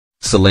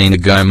Selena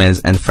Gomez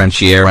and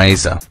Francia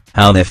Raisa,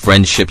 how their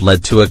friendship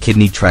led to a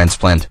kidney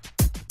transplant.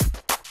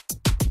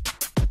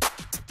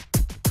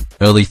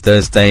 Early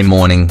Thursday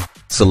morning,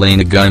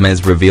 Selena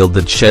Gomez revealed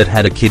that she'd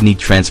had a kidney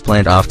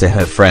transplant after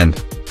her friend,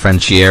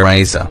 Francia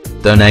Raisa,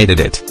 donated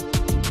it.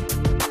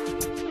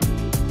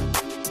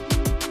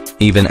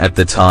 Even at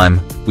the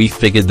time, we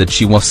figured that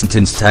she wasn't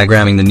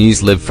Instagramming the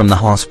news live from the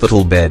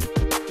hospital bed.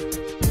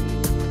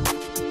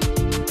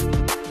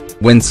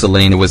 When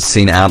Selena was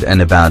seen out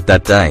and about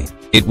that day,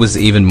 it was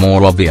even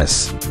more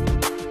obvious.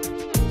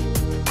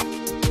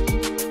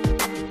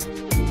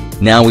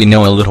 Now we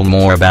know a little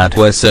more about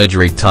her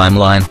surgery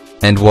timeline,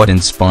 and what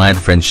inspired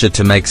Francia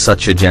to make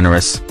such a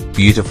generous,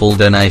 beautiful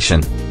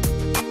donation.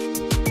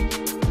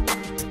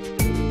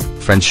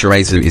 Francia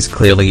Raisa is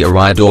clearly a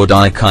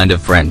ride-or-die kind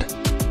of friend.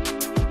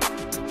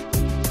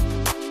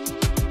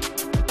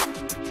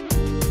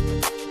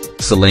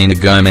 Selena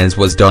Gomez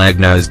was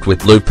diagnosed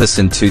with lupus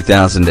in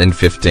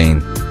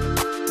 2015.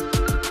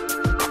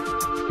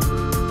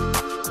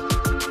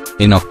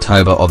 In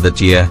October of that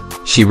year,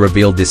 she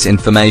revealed this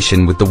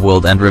information with the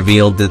world and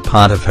revealed that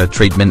part of her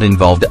treatment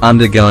involved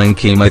undergoing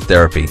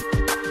chemotherapy.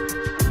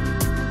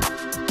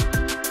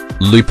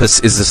 Lupus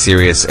is a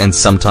serious and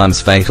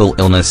sometimes fatal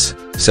illness,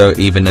 so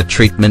even a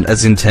treatment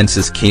as intense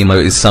as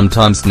chemo is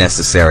sometimes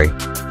necessary.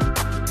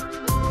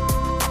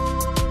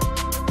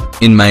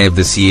 In May of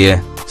this year,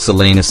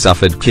 Selena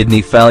suffered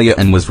kidney failure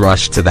and was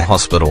rushed to the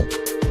hospital.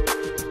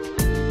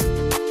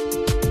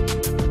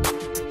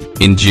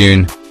 In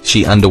June,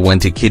 she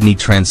underwent a kidney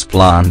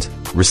transplant,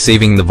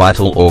 receiving the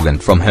vital organ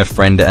from her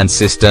friend and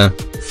sister,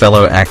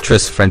 fellow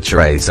actress Francia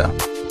Raisa.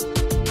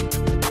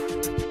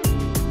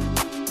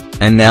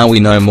 And now we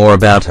know more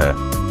about her.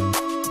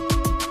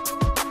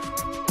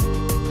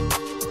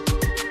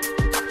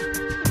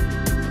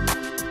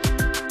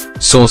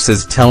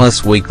 Sources tell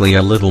us weekly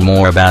a little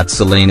more about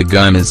Selena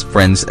Gomez's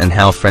friends and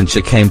how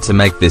Francia came to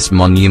make this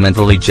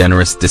monumentally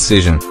generous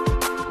decision.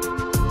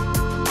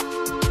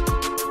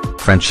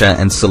 Francia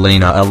and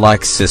Selena are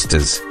like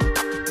sisters.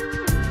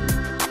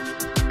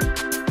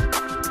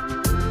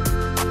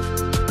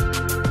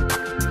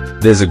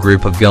 There's a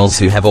group of girls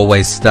who have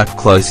always stuck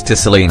close to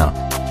Selena.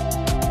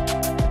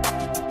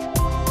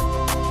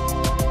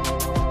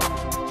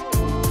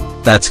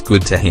 That's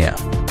good to hear.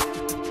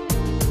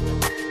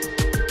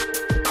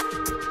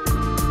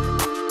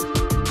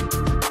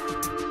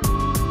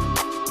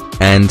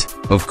 And,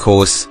 of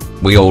course,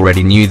 we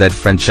already knew that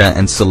Francia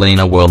and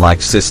Selena were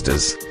like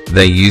sisters.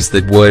 They use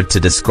that word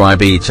to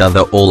describe each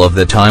other all of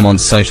the time on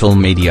social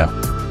media.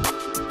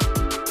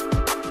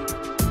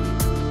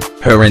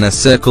 Her inner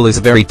circle is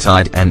very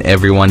tight and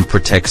everyone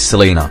protects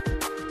Selena.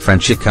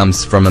 Francia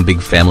comes from a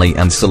big family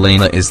and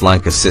Selena is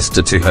like a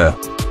sister to her.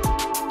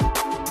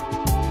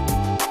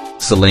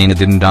 Selena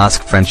didn't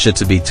ask Francia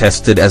to be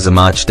tested as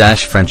much.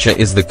 Francia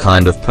is the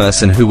kind of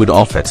person who would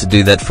offer to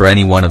do that for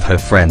any one of her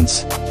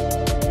friends.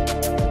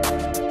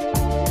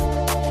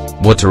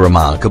 What a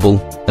remarkable,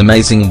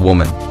 amazing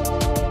woman.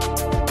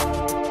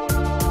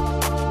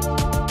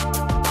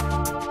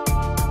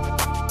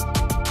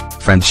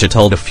 Francia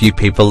told a few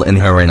people in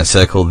her inner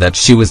circle that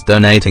she was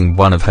donating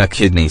one of her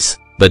kidneys,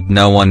 but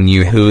no one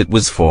knew who it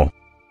was for.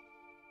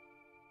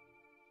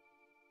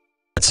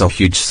 That's a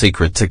huge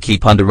secret to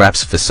keep under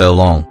wraps for so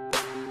long.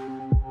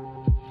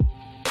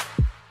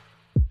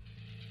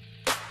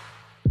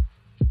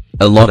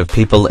 A lot of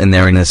people in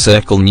their inner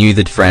circle knew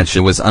that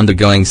Francia was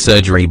undergoing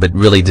surgery but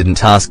really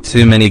didn't ask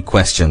too many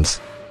questions.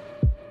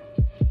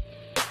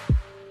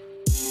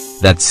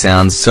 That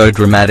sounds so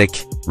dramatic,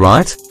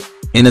 right?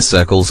 Inner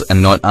circles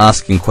and not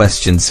asking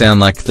questions sound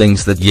like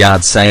things that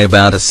you'd say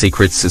about a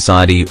secret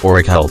society or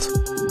a cult.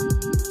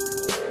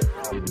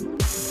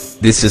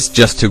 This is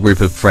just a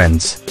group of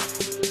friends.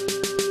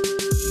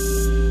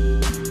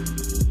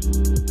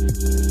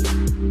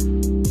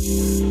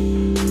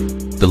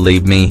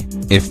 Believe me,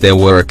 if there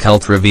were a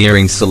cult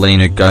revering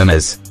Selena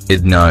Gomez,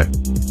 it'd know.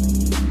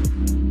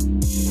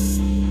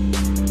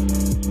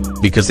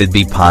 Because it'd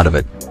be part of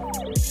it.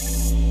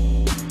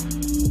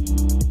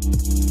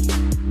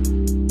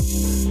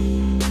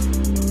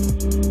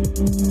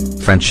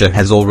 Francia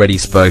has already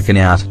spoken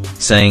out,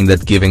 saying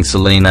that giving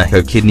Selena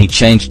her kidney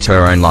changed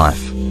her own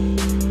life.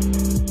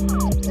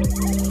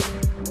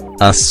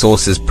 Us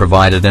sources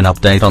provided an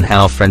update on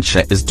how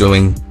Francia is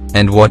doing,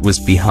 and what was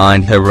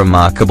behind her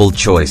remarkable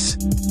choice.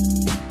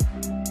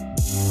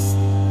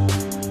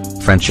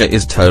 Francia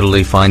is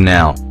totally fine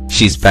now,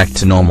 she's back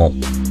to normal.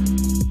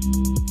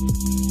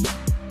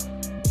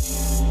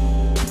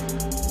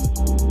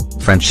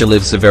 Francia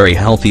lives a very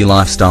healthy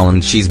lifestyle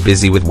and she's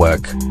busy with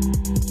work.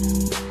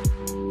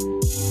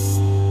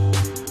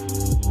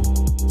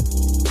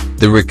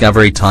 The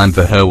recovery time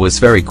for her was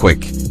very quick.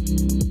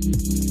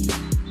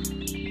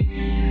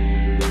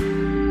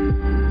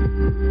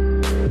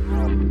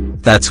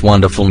 That's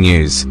wonderful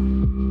news.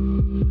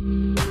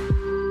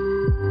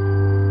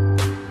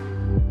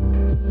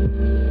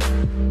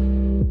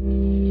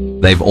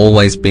 They've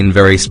always been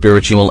very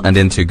spiritual and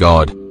into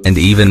God, and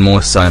even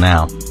more so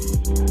now.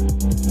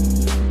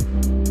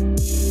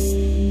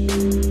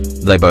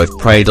 They both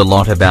prayed a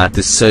lot about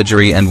this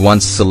surgery, and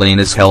once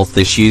Selena's health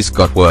issues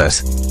got worse,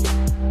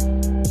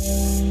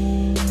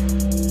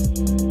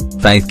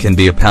 faith can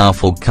be a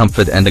powerful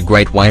comfort and a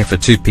great way for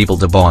two people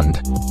to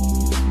bond.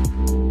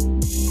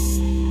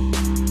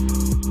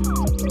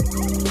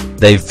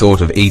 They've thought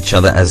of each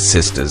other as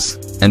sisters,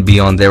 and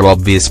beyond their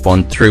obvious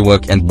bond through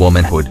work and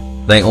womanhood,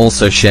 they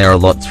also share a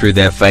lot through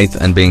their faith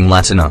and being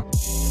Latina.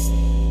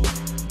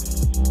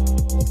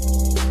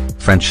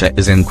 Francia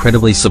is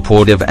incredibly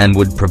supportive and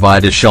would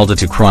provide a shoulder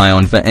to cry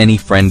on for any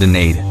friend in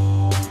need.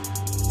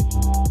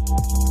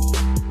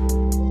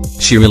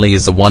 She really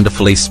is a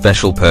wonderfully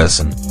special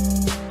person.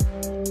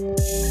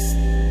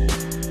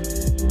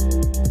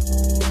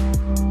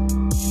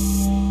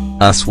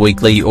 Us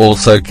Weekly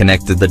also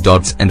connected the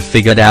dots and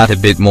figured out a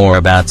bit more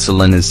about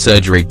Selena's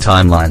surgery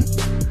timeline.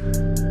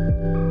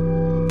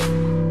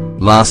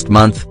 Last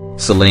month,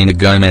 Selena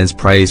Gomez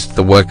praised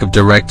the work of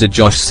director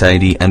Josh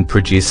Sadie and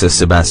producer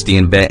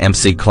Sebastian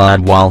BMC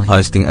Clyde while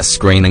hosting a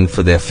screening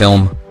for their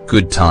film,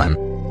 Good Time.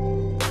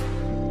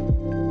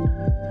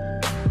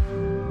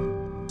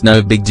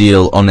 No big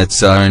deal on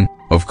its own,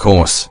 of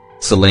course.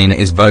 Selena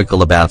is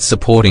vocal about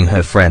supporting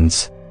her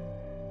friends.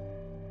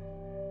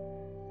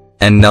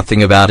 And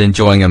nothing about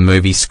enjoying a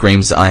movie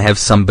screams "I have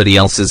somebody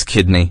else's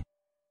kidney."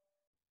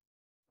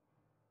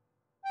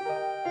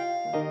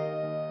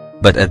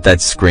 But at that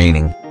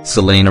screening,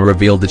 Selena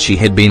revealed that she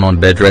had been on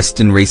bed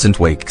rest in recent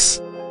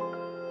weeks.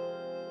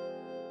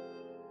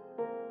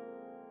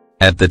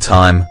 At the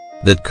time,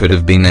 that could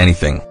have been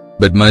anything,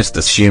 but most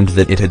assumed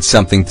that it had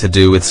something to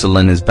do with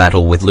Selena's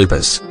battle with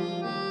lupus.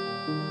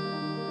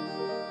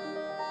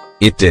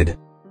 It did.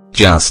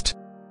 Just.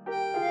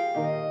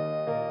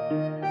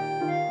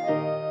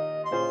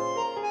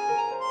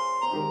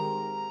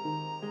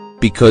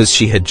 Because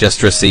she had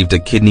just received a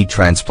kidney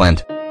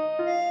transplant,